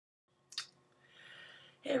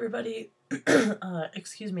Hey everybody,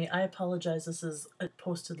 excuse me, I apologize. This is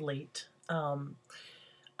posted late.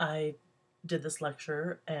 I did this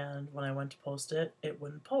lecture, and when I went to post it, it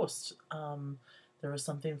wouldn't post. There was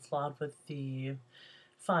something flawed with the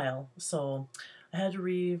file, so I had to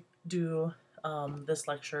redo this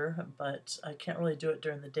lecture, but I can't really do it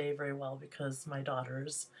during the day very well because my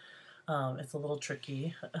daughters. It's a little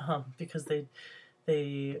tricky because they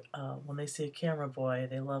when they see a camera boy,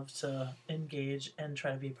 they love to engage and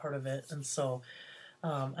try to be part of it. And so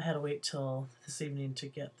I had to wait till this evening to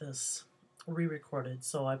get this re-recorded.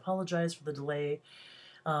 So I apologize for the delay.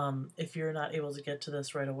 If you're not able to get to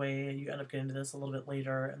this right away, you end up getting to this a little bit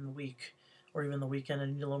later in the week or even the weekend,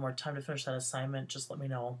 and you need a little more time to finish that assignment, just let me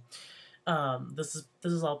know. This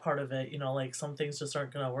is all part of it. You know, like some things just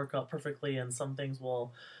aren't gonna work out perfectly, and some things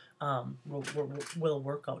will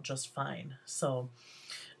work out just fine. So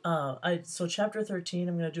chapter 13,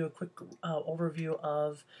 I'm going to do a quick overview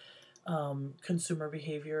of consumer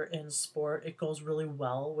behavior in sport. It goes really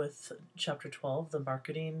well with chapter 12, the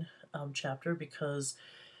marketing chapter, because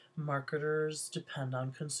marketers depend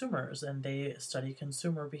on consumers and they study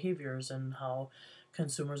consumer behaviors and how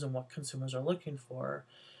consumers and what consumers are looking for.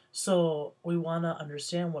 So we want to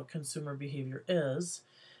understand what consumer behavior is,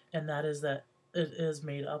 and that is that it is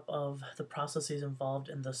made up of the processes involved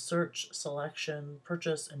in the search, selection,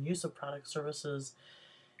 purchase, and use of product, services,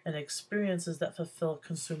 and experiences that fulfill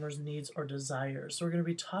consumers' needs or desires. So we're going to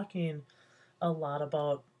be talking a lot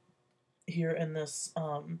about here in this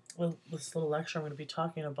little lecture. I'm going to be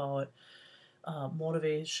talking about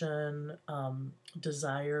motivation,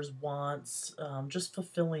 desires, wants, just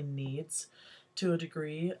fulfilling needs to a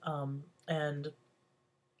degree,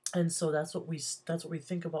 and so that's what we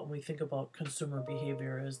think about when we think about consumer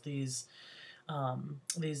behavior is um,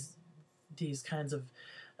 these these kinds of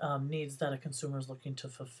needs that a consumer is looking to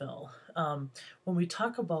fulfill. When we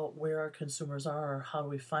talk about where our consumers are, or how do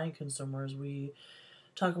we find consumers, we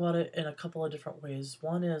talk about it in a couple of different ways.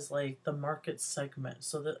 One is like the market segment.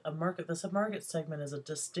 So that this market segment is a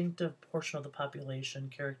distinctive portion of the population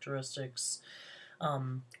characteristics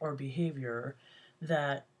or behavior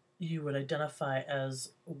that you would identify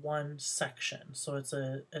as one section. So it's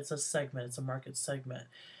a segment, it's a market segment.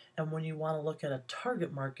 And when you want to look at a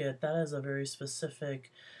target market, that is a very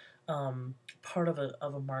specific part of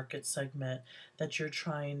a market segment that you're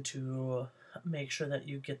trying to make sure that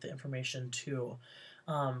you get the information to.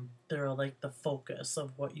 They're like the focus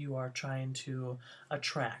of what you are trying to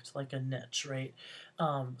attract, like a niche, right?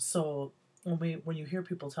 So when you hear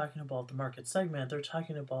people talking about the market segment, they're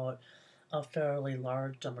talking about a fairly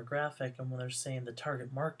large demographic, and when they're saying the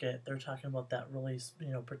target market, they're talking about that really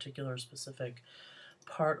particular specific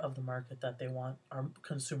part of the market that they want, our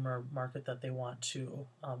consumer market that they want to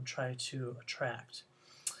try to attract.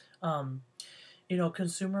 Um,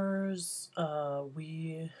 Consumers.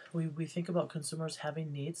 We think about consumers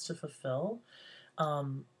having needs to fulfill.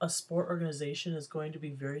 A sport organization is going to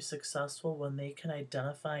be very successful when they can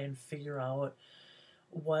identify and figure out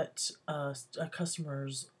what a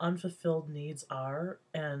customer's unfulfilled needs are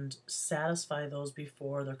and satisfy those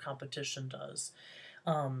before their competition does.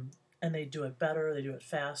 Um, and they do it better, they do it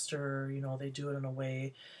faster, they do it in a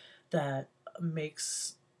way that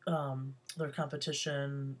makes their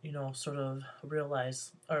competition, sort of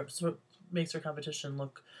realize, or sort of makes their competition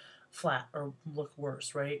look flat or look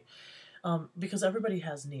worse, right? Because everybody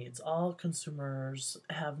has needs. All consumers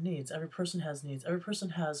have needs. Every person has needs. Every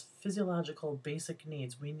person has physiological basic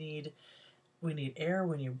needs. We need air,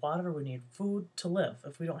 we need water, we need food to live.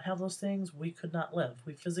 If we don't have those things, we could not live.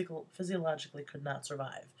 We physiologically could not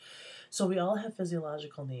survive. So we all have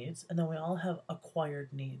physiological needs, and then we all have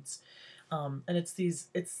acquired needs. And it's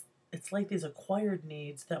like these acquired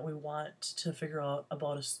needs that we want to figure out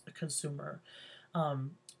about a consumer.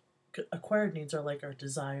 Um, Acquired needs are like our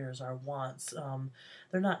desires, our wants.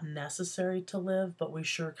 They're not necessary to live, but we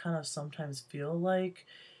sure kind of sometimes feel like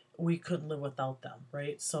we couldn't live without them,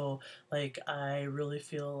 right? So, like, I really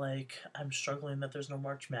feel like I'm struggling that there's no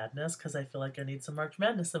March Madness because I feel like I need some March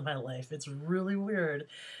Madness in my life. It's really weird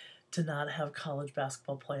to not have college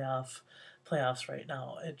basketball playoffs right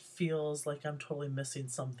now. It feels like I'm totally missing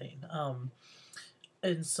something.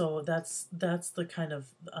 And so that's the kind of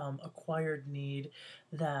acquired need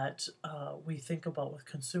that we think about with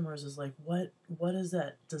consumers is like what is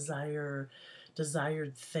that desired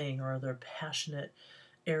thing or their passionate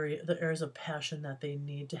the areas of passion that they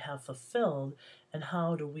need to have fulfilled, and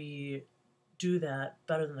how do we do that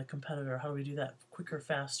better than the competitor? How do we do that quicker,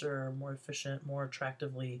 faster, more efficient, more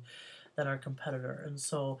attractively than our competitor? And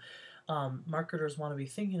so marketers want to be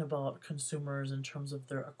thinking about consumers in terms of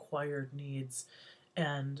their acquired needs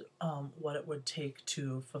and what it would take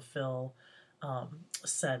to fulfill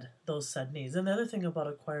those said needs. And the other thing about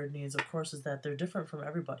acquired needs, of course, is that they're different from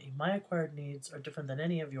everybody. My acquired needs are different than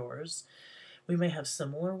any of yours. We may have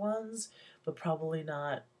similar ones, but probably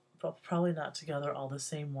not together all the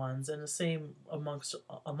same ones. And the same amongst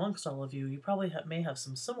all of you, you probably may have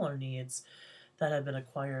some similar needs that have been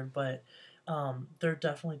acquired, but they're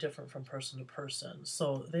definitely different from person to person.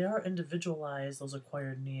 So they are individualized, those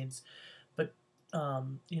acquired needs, but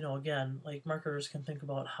again, like marketers can think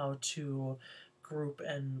about how to group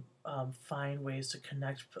and find ways to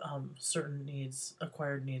connect certain needs,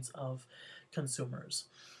 acquired needs of consumers.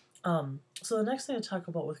 So the next thing to talk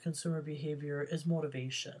about with consumer behavior is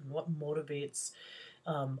motivation. What motivates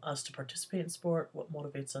us to participate in sport? What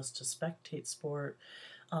motivates us to spectate sport?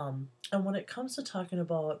 And when it comes to talking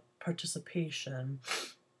about participation,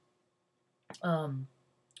 um,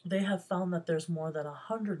 they have found that there's more than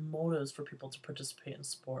 100 motives for people to participate in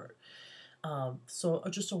sport. So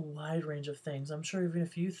just a wide range of things. I'm sure even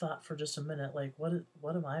if you thought for just a minute, like, what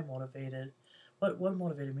am I motivated? What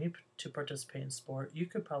motivated me to participate in sport? You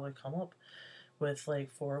could probably come up with like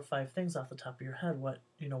 4 or 5 things off the top of your head. What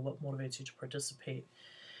motivates you to participate?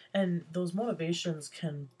 And those motivations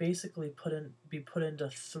can basically be put into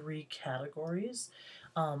 3 categories: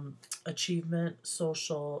 achievement,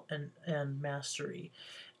 social, and mastery.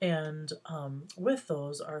 And with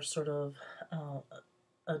those are sort of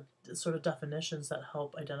definitions that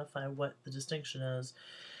help identify what the distinction is.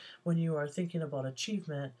 When you are thinking about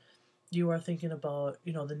achievement, you are thinking about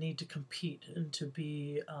the need to compete and to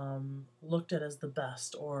be looked at as the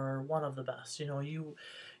best or one of the best.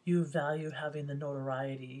 You value having the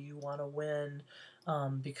notoriety. You want to win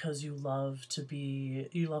because you love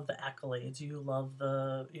the accolades. You love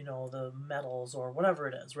the medals or whatever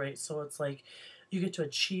it is, right? So it's like you get to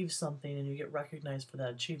achieve something and you get recognized for that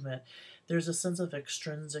achievement. There's a sense of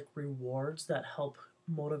extrinsic rewards that help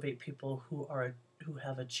motivate people who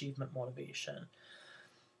have achievement motivation.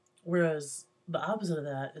 Whereas the opposite of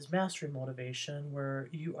that is mastery motivation, where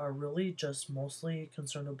you are really just mostly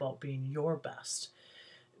concerned about being your best,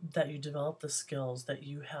 that you develop the skills, that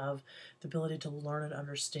you have the ability to learn and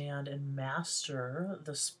understand and master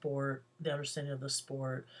the sport, the understanding of the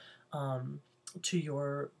sport, um, to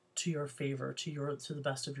your favor, to the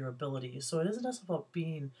best of your ability. So it isn't just about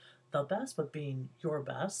being the best, but being your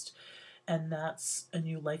best. And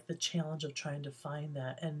you like the challenge of trying to find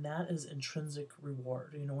that, and that is intrinsic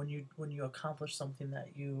reward. When you accomplish something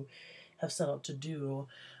that you have set out to do,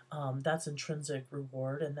 that's intrinsic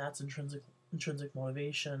reward, and that's intrinsic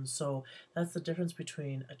motivation. So that's the difference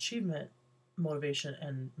between achievement motivation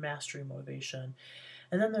and mastery motivation.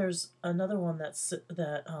 And then there's another one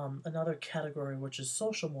another category, which is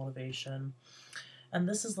social motivation, and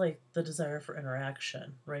this is like the desire for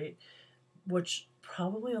interaction, right? Which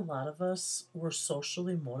probably a lot of us were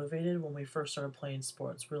socially motivated when we first started playing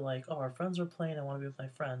sports. We're like, oh, our friends are playing, I want to be with my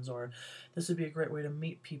friends, or this would be a great way to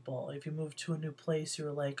meet people. If you move to a new place,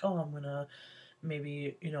 you're like, oh, I'm gonna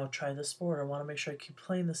maybe try this sport. I want to make sure I keep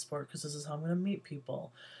playing this sport because this is how I'm gonna meet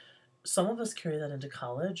people. Some of us carry that into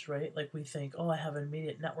college, right? Like we think, oh, I have an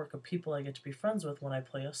immediate network of people I get to be friends with when I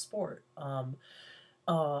play a sport.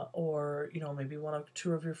 Or maybe 1 or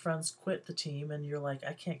 2 of your friends quit the team and you're like,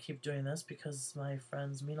 I can't keep doing this because my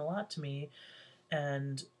friends mean a lot to me,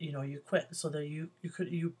 and you quit, so that you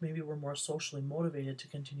maybe were more socially motivated to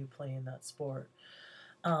continue playing that sport.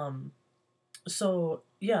 um, so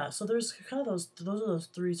yeah, so there's kind of those are those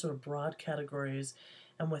 3 sort of broad categories,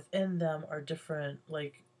 and within them are different,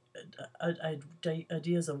 like,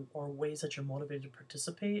 ideas or ways that you're motivated to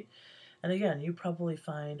participate. And again, you probably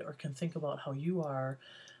find or can think about how you are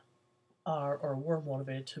or were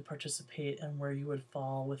motivated to participate and where you would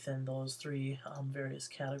fall within those 3 various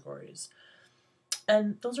categories.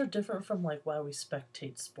 And those are different from like why we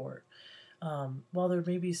spectate sport. While there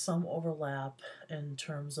may be some overlap in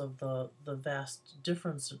terms of the vast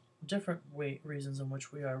reasons in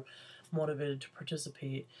which we are motivated to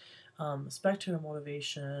participate, spectator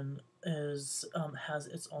motivation has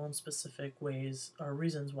its own specific ways or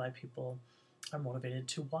reasons why people are motivated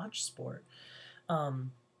to watch sport.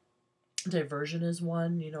 Um, Diversion is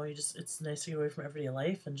one. It's nice to get away from everyday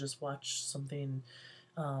life and just watch something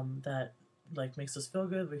that like makes us feel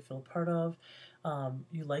good, we feel part of.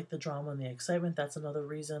 You like the drama and the excitement. That's another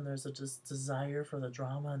reason. There's a desire for the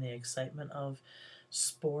drama and the excitement of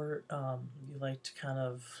sport. You like to kind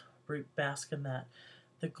of bask in that,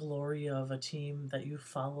 the glory of a team that you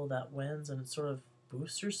follow that wins, and it sort of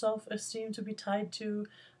boosts your self-esteem to be tied to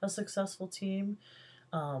a successful team,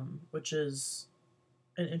 which is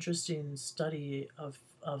an interesting study of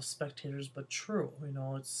spectators, but true.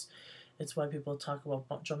 It's why people talk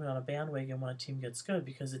about jumping on a bandwagon when a team gets good,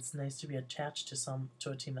 because it's nice to be attached to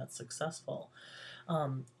a team that's successful.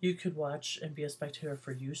 You could watch and be a spectator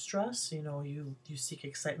for eustress. You seek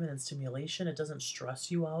excitement and stimulation. It doesn't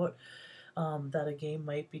stress you out that a game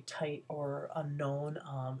might be tight or unknown.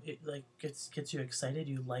 It like gets you excited.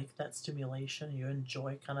 You like that stimulation. You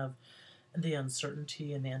enjoy kind of the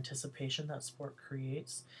uncertainty and the anticipation that sport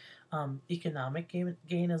creates. Economic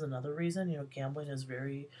gain is another reason. Gambling is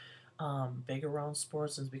very big around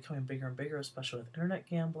sports and is becoming bigger and bigger, especially with internet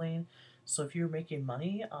gambling. So if you're making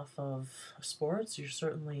money off of sports, you're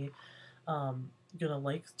certainly gonna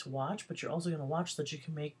like to watch, but you're also gonna watch so that you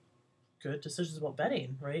can make good decisions about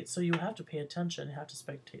betting, right? So you have to pay attention, you have to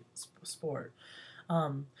spectate sport.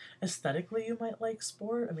 Um, Aesthetically, you might like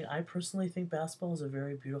sport. I mean, I personally think basketball is a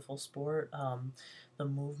very beautiful sport. The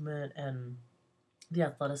movement and the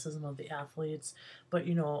athleticism of the athletes, but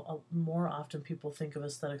more often people think of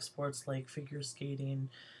aesthetic sports like figure skating,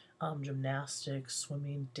 gymnastics,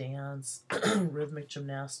 swimming, dance, rhythmic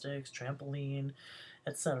gymnastics, trampoline,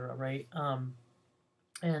 etc. Right?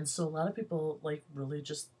 And so a lot of people like really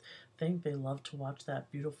just think they love to watch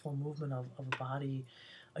that beautiful movement of a body,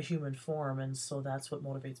 a human form, and so that's what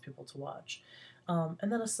motivates people to watch.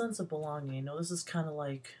 And then a sense of belonging. This is kind of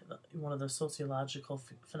like one of the sociological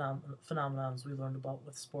phenomenons we learned about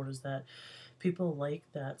with sport is that people like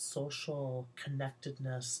that social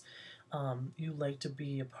connectedness. You like to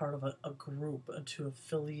be a part of a group, to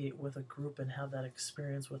affiliate with a group and have that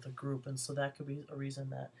experience with a group, and so that could be a reason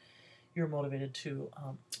that you're motivated to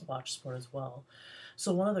watch sport as well.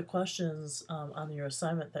 So one of the questions on your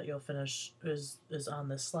assignment that you'll finish is on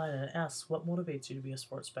this slide, and it asks, what motivates you to be a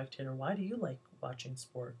sports spectator? Why do you like watching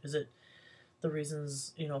sport? Is it the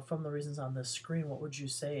reasons, from the reasons on this screen, what would you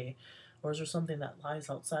say? Or is there something that lies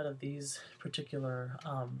outside of these particular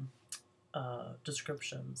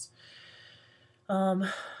descriptions? Um,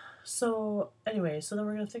 so anyway, so then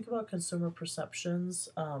we're going to think about consumer perceptions.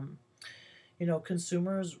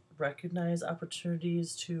 Consumers recognize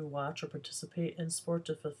opportunities to watch or participate in sport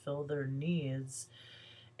to fulfill their needs,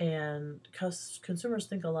 and consumers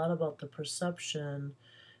think a lot about the perception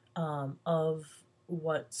of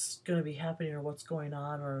what's going to be happening or what's going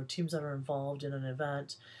on or teams that are involved in an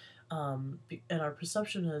event. And our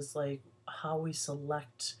perception is like how we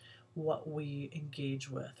select what we engage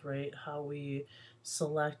with, right? How we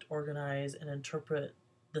select, organize, and interpret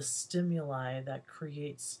the stimuli that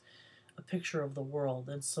creates a picture of the world.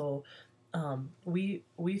 And so we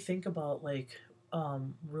think about like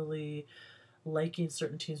really liking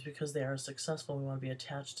certain teams because they are successful. We want to be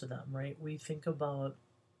attached to them, right? We think about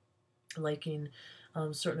liking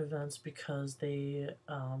certain events because they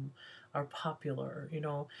are popular.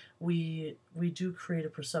 We do create a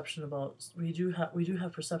perception about we do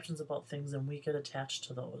have perceptions about things, and we get attached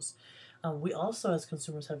to those. We also, as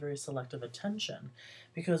consumers, have very selective attention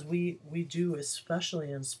because we do,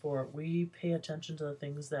 especially in sport, we pay attention to the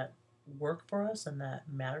things that work for us and that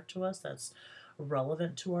matter to us. That's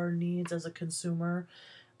relevant to our needs as a consumer,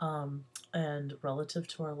 and relative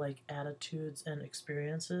to our like attitudes and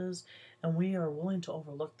experiences, and we are willing to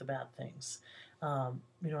overlook the bad things. I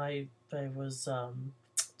was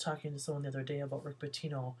talking to someone the other day about Rick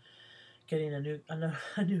Pitino getting a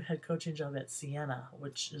new head coaching job at Siena,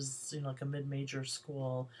 which is like a mid-major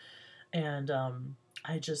school, and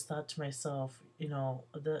I just thought to myself,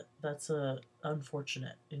 that's a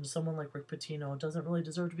unfortunate. Someone like Rick Pitino doesn't really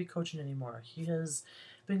deserve to be coaching anymore. He has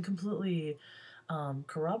been completely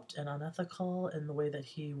corrupt and unethical in the way that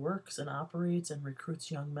he works and operates and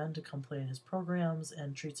recruits young men to come play in his programs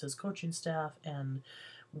and treats his coaching staff and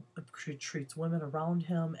treats women around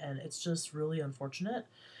him, and it's just really unfortunate.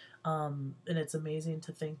 And it's amazing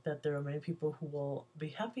to think that there are many people who will be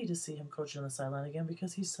happy to see him coaching on the sideline again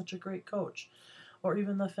because he's such a great coach. Or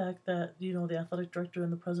even the fact that, the athletic director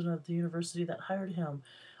and the president of the university that hired him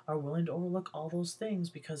are willing to overlook all those things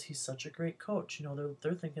because he's such a great coach.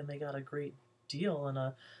 They're thinking they got a great deal and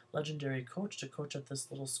a legendary coach to coach at this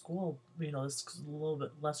little school, this little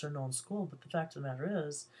bit lesser known school. But the fact of the matter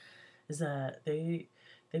is that they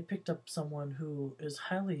picked up someone who is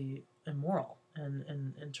highly immoral and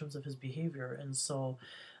in terms of his behavior, and so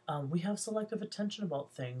we have selective attention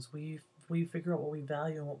about things. We figure out what we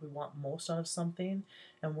value and what we want most out of something,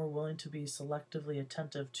 and we're willing to be selectively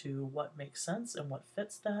attentive to what makes sense and what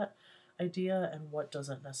fits that idea, and what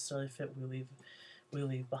doesn't necessarily fit. We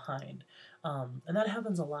leave behind, and that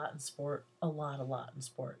happens a lot in sport. A lot in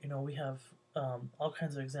sport. We have all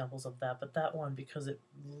kinds of examples of that, but that one, because it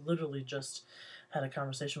literally just had a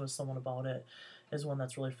conversation with someone about it, is one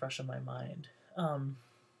that's really fresh in my mind. Um,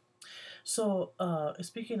 So,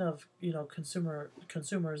 speaking of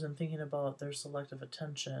consumers and thinking about their selective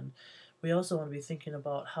attention, we also want to be thinking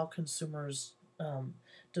about how consumers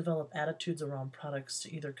develop attitudes around products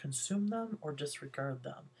to either consume them or disregard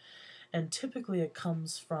them. And typically, it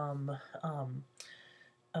comes from um,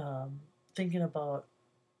 um, thinking about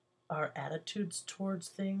our attitudes towards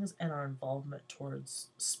things and our involvement towards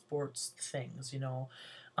sports things,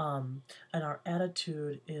 um, and our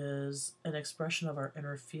attitude is an expression of our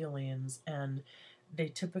inner feelings. And they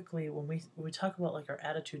typically, when we talk about like our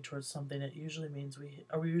attitude towards something, it usually means we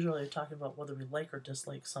usually talking about whether we like or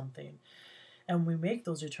dislike something, and we make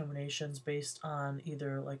those determinations based on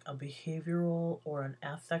either like a behavioral or an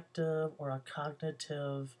affective or a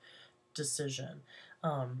cognitive decision.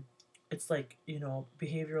 Um, it's like,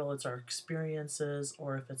 behavioral, it's our experiences,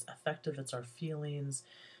 or if it's affective, it's our feelings.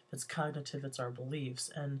 If it's cognitive, it's our beliefs.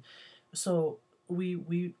 And so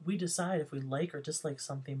we decide if we like or dislike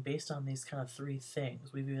something based on these kind of three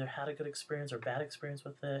things. We've either had a good experience or bad experience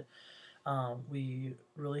with it. We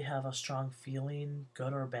really have a strong feeling,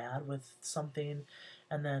 good or bad, with something,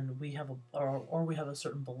 and then we have or we have a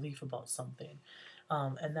certain belief about something,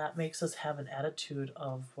 and that makes us have an attitude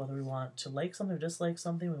of whether we want to like something or dislike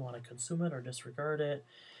something, we want to consume it or disregard it,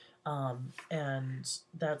 and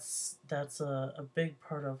that's a big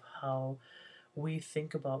part of how we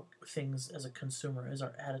think about things as a consumer, is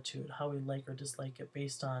our attitude, how we like or dislike it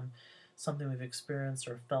based on something we've experienced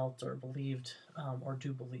or felt or believed, or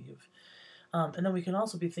do believe. And then we can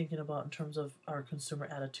also be thinking about, in terms of our consumer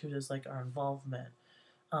attitude, is like our involvement.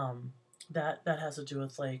 Um, that has to do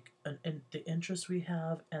with like the interest we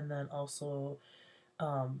have, and then also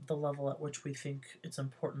the level at which we think it's an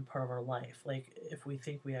important part of our life. Like if we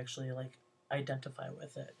think we actually like identify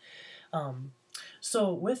with it. Um,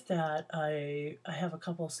 so with that, I have a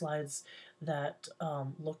couple of slides that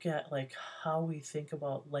look at like how we think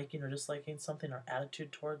about liking or disliking something, our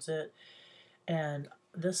attitude towards it, and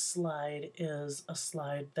this slide is a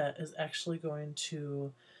slide that is actually going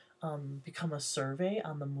to become a survey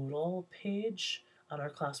on the Moodle page, on our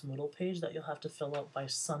class Moodle page, that you'll have to fill out by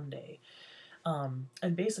Sunday.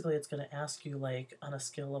 And basically, it's going to ask you, like, on a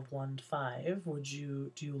scale of 1 to 5,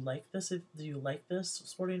 do you like this? Do you like this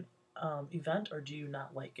sporting event, or do you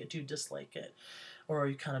not like it? Do you dislike it, or are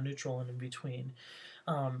you kind of neutral and in between?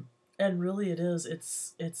 Um, and really,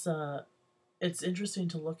 it's interesting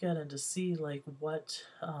to look at and to see like what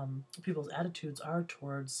people's attitudes are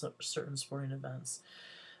towards certain sporting events.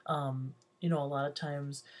 A lot of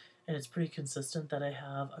times, and it's pretty consistent, that I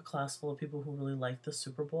have a class full of people who really like the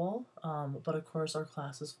Super Bowl, but of course our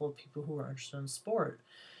class is full of people who are interested in sport.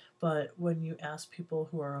 But when you ask people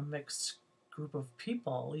who are a mixed group of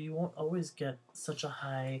people, you won't always get such a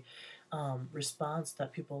high response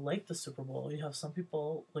that people like the Super Bowl. You have some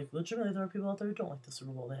people, like legitimately, there are people out there who don't like the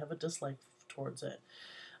Super Bowl. They have a dislike towards it.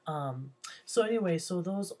 Um, so anyway, so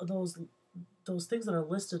those things that are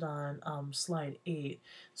listed on slide 8: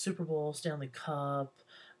 Super Bowl, Stanley Cup,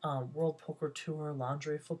 World Poker Tour,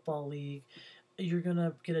 Lingerie Football League. You're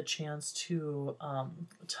gonna get a chance to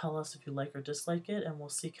tell us if you like or dislike it, and we'll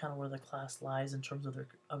see kind of where the class lies in terms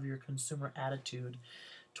of your consumer attitude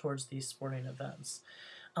towards these sporting events.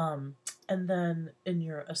 Um, and then in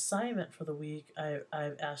your assignment for the week,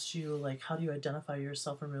 I've asked you, like, how do you identify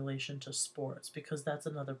yourself in relation to sports? Because that's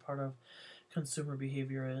another part of consumer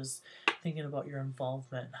behavior, is thinking about your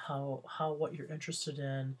involvement, how what you're interested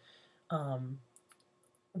in um,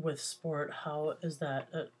 with sport, how is that,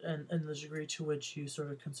 and the degree to which you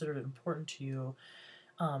sort of consider it important to you,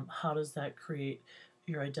 how does that create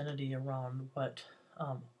your identity around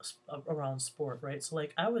around sport, right? So,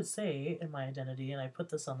 like, I would say in my identity, and I put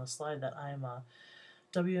this on the slide, that I'm a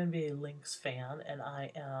WNBA Lynx fan and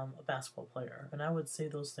I am a basketball player, and I would say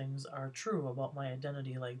those things are true about my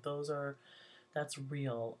identity. Like, that's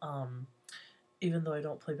real. Even though I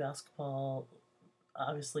don't play basketball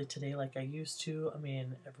obviously today like I used to. I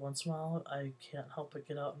mean, every once in a while I can't help but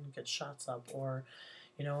get out and get shots up, or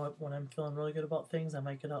when I'm feeling really good about things, I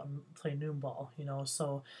might get out and play noon ball.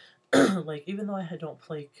 So like, even though I don't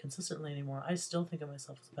play consistently anymore, I still think of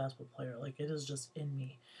myself as a basketball player. Like, it is just in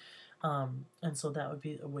me. And so that would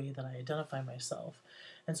be a way that I identify myself.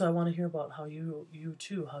 And so I want to hear about how you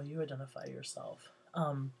too, how you identify yourself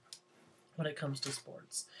when it comes to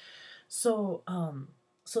sports. So,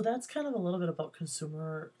 so that's kind of a little bit about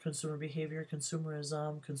consumer behavior,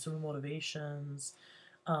 consumerism, consumer motivations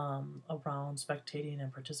around spectating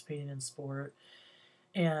and participating in sport,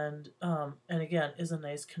 and again, is a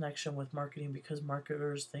nice connection with marketing, because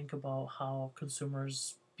marketers think about how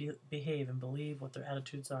consumers behave and believe, what their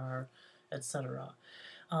attitudes are, etc.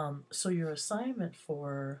 So your assignment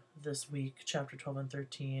for this week, chapter 12 and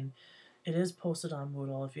 13, It is posted on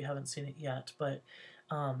Moodle if you haven't seen it yet, but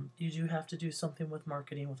you do have to do something with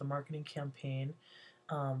marketing, with a marketing campaign,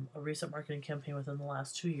 a recent marketing campaign within the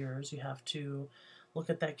last 2 years. You have to look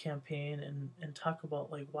at that campaign and talk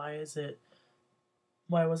about like why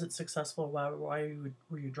was it successful,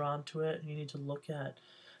 were you drawn to it, and you need to look at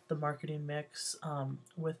the marketing mix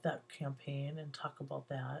with that campaign and talk about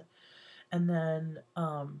that. And then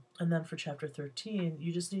for chapter 13,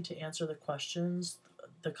 you just need to answer the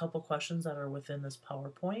couple questions that are within this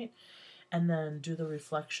PowerPoint, and then do the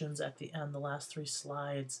reflections at the end, the last 3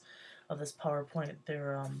 slides of this PowerPoint.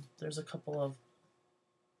 There's a couple of,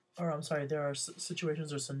 or I'm sorry, there are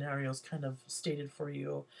situations or scenarios kind of stated for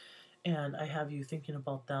you, and I have you thinking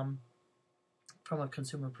about them from a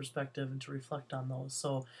consumer perspective and to reflect on those.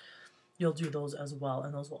 So you'll do those as well,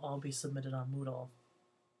 and those will all be submitted on Moodle.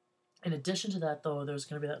 In addition to that, though, there's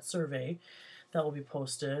going to be that survey that will be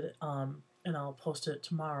posted, and I'll post it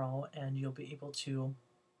tomorrow, and you'll be able to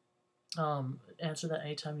answer that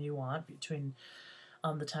anytime you want between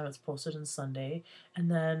the time it's posted and Sunday. And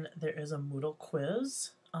then there is a Moodle quiz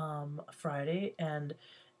Friday, and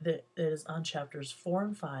it is on chapters 4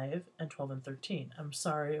 and 5 and 12 and 13. I'm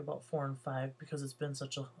sorry about 4 and 5 because it's been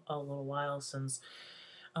such a little while since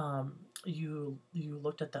you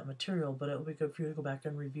looked at that material, but it'll be good for you to go back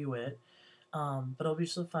and review it. But it'll be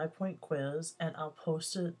just a 5-point quiz, and I'll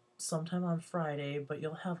post it sometime on Friday, but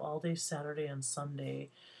you'll have all day Saturday and Sunday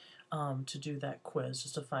to do that quiz,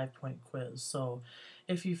 just a 5-point quiz. So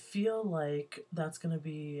if you feel like that's going to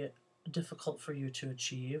be difficult for you to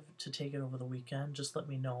achieve, to take it over the weekend, just let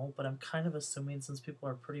me know. But I'm kind of assuming, since people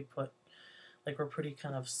are we're pretty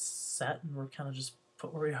kind of set and we're kind of just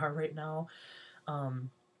put where we are right now, I'm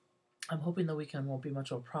hoping the weekend won't be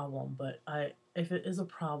much of a problem. But if it is a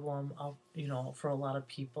problem, for a lot of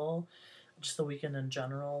people, just the weekend in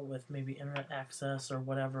general with maybe internet access or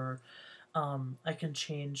whatever, I can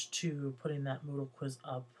change to putting that Moodle quiz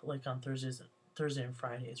up like on Thursday and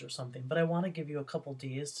Fridays or something. But I want to give you a couple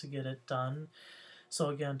days to get it done. So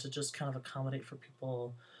again, to just kind of accommodate for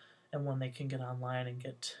people and when they can get online and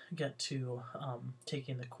get to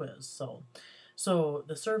taking the quiz. So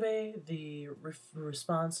the survey, the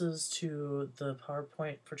responses to the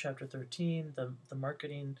PowerPoint for chapter 13, the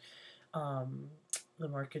marketing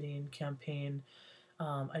campaign,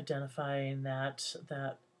 identifying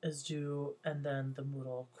that is due, and then the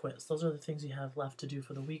Moodle quiz. Those are the things you have left to do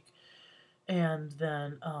for the week. And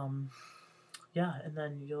then and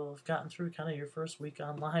then you'll have gotten through kind of your first week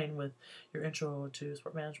online with your intro to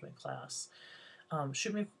sport management class.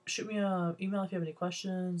 Shoot me a email if you have any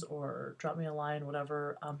questions, or drop me a line,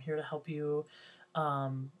 whatever. I'm here to help you.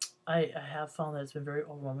 I have found that it's been very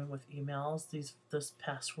overwhelming with emails this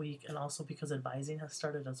past week, and also because advising has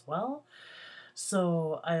started as well.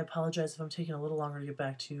 So I apologize if I'm taking a little longer to get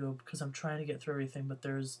back to you, because I'm trying to get through everything, but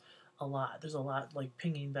there's a lot like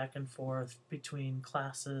pinging back and forth between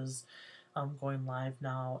classes, going live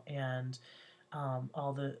now, and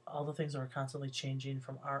all the things are constantly changing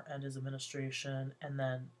from our end as administration, and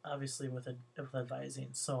then obviously with advising.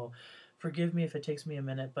 So forgive me if it takes me a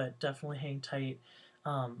minute, but definitely hang tight.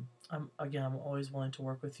 I'm always willing to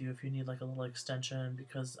work with you if you need like a little extension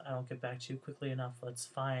because I don't get back to you quickly enough. That's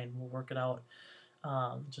fine. We'll work it out.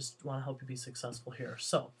 Just want to help you be successful here.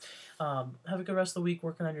 So have a good rest of the week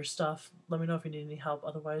working on your stuff. Let me know if you need any help.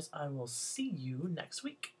 Otherwise, I will see you next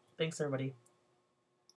week. Thanks, everybody.